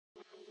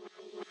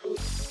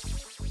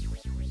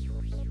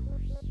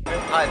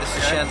Hi, this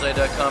is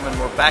Shanzai.com, and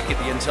we're back at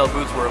the Intel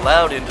booth. We're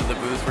allowed into the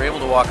booth. We're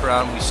able to walk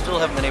around. We still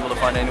haven't been able to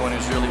find anyone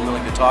who's really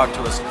willing to talk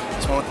to us at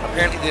this moment.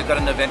 Apparently they've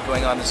got an event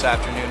going on this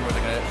afternoon where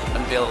they're going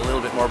to unveil a little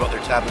bit more about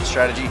their tablet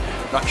strategy.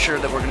 Not sure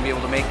that we're going to be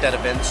able to make that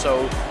event,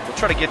 so we'll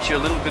try to get you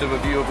a little bit of a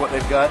view of what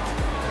they've got.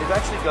 They've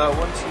actually got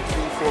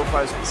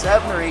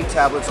 7 or 8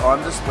 tablets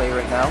on display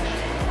right now.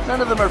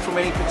 None of them are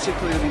from any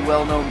particularly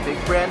well-known big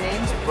brand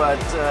names, but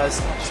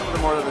some of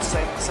them are the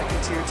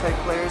second-tier type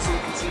players that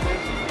you can see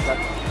there.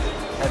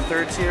 And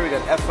third tier, we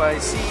got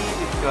FIC,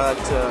 we've got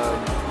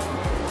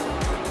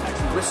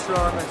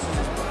Wistron, that's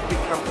a big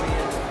company.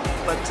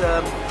 But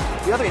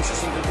the other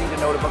interesting thing to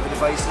note about the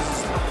devices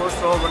is, of course,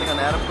 they're all running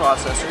on Atom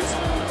processors.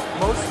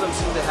 Most of them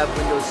seem to have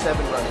Windows 7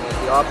 running as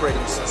the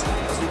operating system.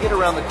 As we get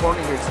around the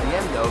corner here to the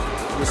end, though,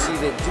 you'll see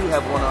they do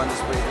have one on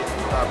display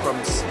from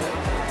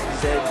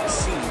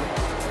ZC,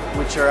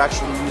 which are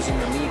actually using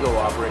the Meego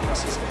operating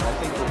system. I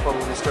think we'll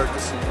probably start to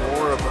see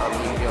more of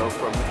Meego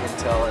from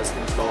Intel as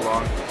things go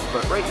along,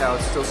 but right now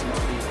it still seems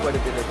to be quite a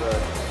bit of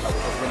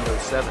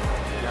Windows 7.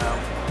 Now,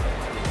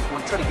 I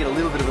want to try to get a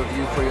little bit of a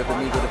view for you of the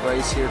Meego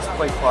device here. It's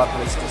quite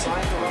popular, so you can see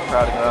people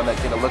crowding around that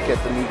get a look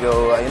at the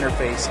Meego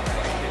interface.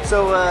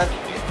 So,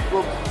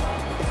 well,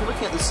 if you're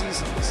looking at the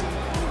CC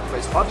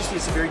device, obviously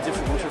it's a very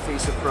different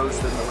interface approach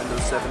than the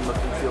Windows 7 look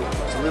and feel.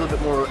 It's a little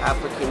bit more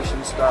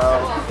application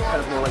style, kind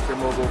of more like your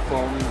mobile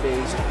phone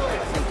based. I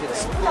think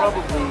it's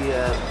probably,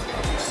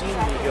 if you've seen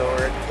Meego,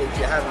 or if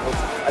you haven't,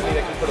 I think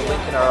I can put a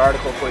link in our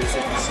article for you so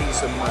you can see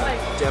some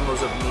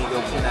demos of Meego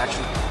in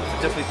action. I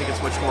definitely think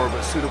it's much more of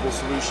a suitable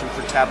solution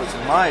for tablets,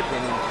 in my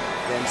opinion,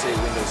 than say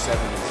Windows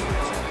 7 is.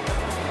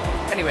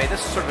 Anyway,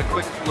 this is sort of a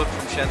quick look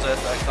from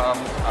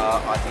Shenzhen.com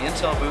at the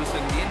Intel booth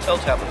and the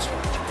Intel tablet store.